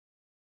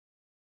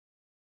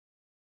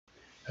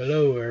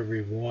Hello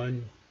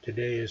everyone.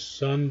 Today is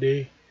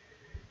Sunday,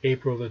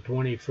 April the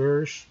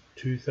 21st,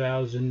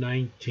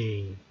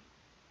 2019.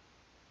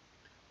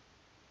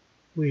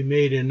 We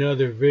made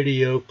another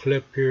video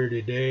clip here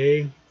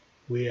today.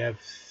 We have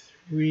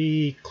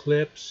 3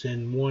 clips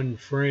in one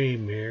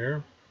frame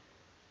here.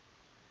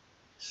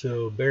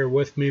 So bear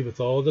with me with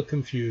all the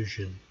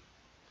confusion.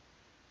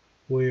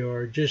 We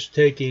are just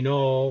taking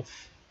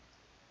off,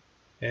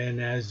 and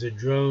as the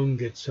drone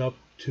gets up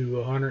to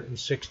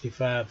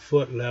 165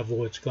 foot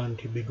level, it's going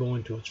to be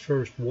going to its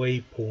first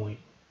waypoint.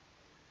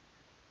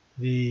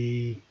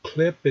 The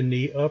clip in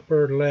the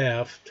upper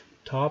left,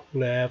 top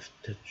left,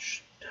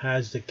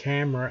 has the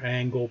camera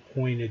angle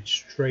pointed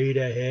straight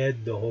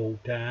ahead the whole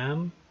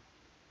time.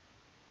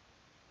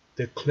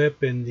 The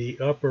clip in the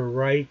upper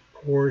right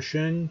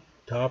portion,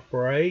 top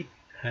right,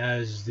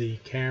 has the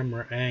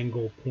camera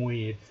angle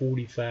pointed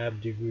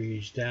 45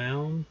 degrees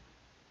down.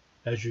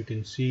 As you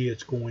can see,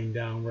 it's going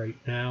down right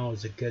now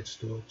as it gets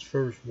to its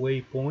first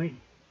waypoint.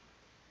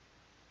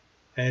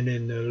 And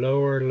in the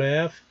lower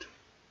left,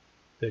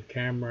 the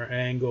camera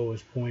angle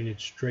is pointed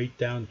straight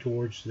down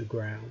towards the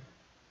ground.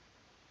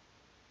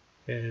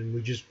 And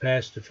we just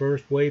passed the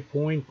first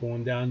waypoint,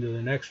 going down to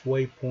the next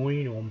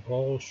waypoint on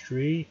Paul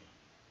Street.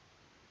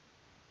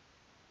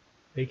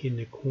 Making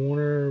the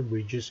corner,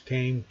 we just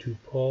came to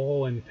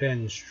Paul and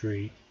Penn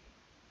Street.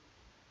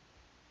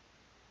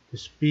 The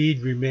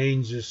speed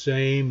remains the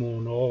same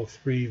on all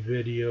 3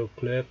 video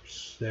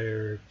clips.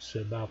 It's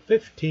about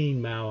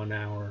 15 miles an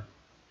hour.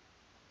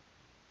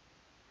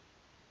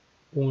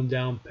 Going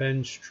down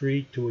Penn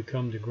Street till we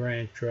come to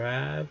Grant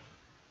Drive.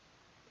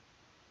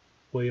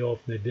 Way off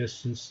in the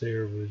distance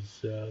there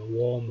was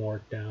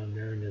Walmart down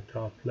there in the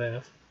top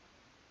left.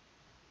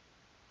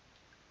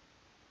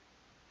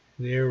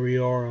 There we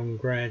are on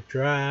Grant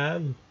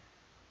Drive.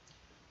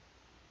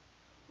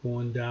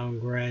 Going down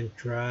Grant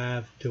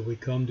Drive till we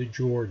come to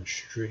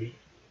George Street.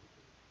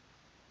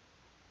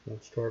 We'll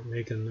start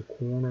making the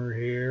corner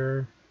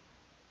here.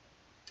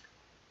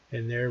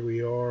 And there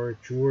we are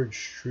at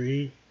George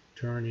Street,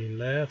 turning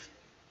left.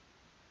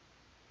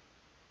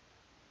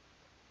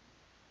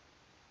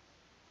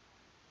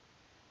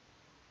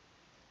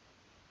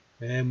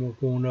 And we're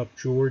going up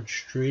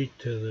George Street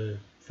to the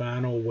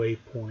final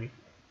waypoint.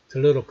 It's a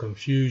little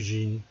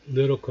confusing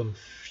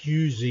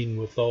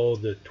with all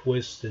the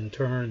twists and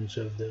turns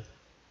of the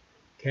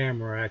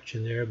camera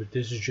action there, but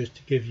this is just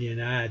to give you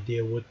an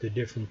idea what the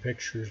different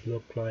pictures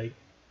look like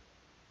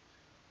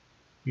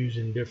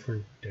using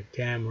different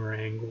camera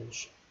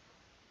angles.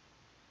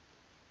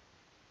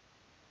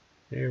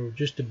 There, we're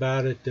just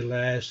about at the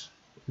last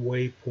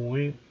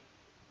waypoint.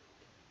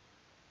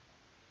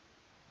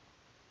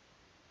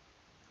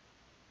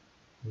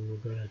 And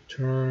we're going to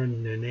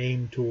turn and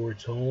aim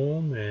towards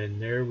home,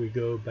 and there we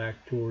go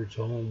back towards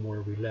home where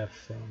we left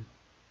from.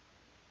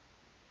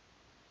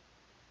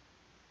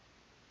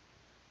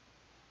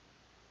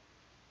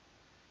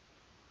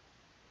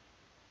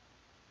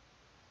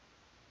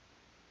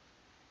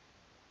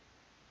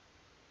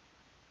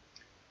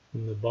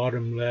 In the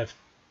bottom left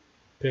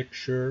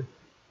picture,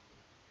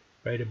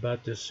 right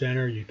about the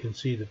center, you can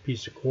see the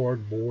piece of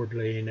cardboard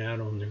laying out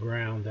on the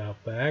ground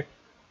out back.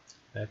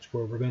 That's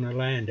where we're going to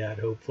land at,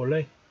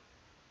 hopefully.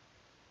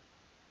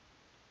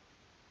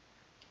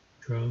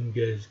 Drone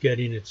is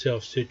getting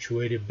itself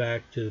situated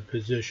back to the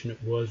position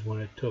it was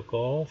when it took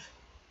off.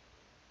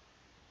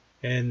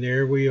 And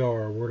there we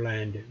are, we're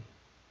landing.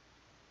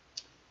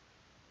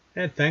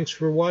 And thanks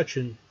for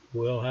watching.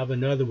 We'll have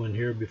another one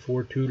here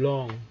before too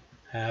long.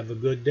 Have a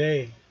good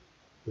day.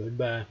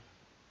 Goodbye.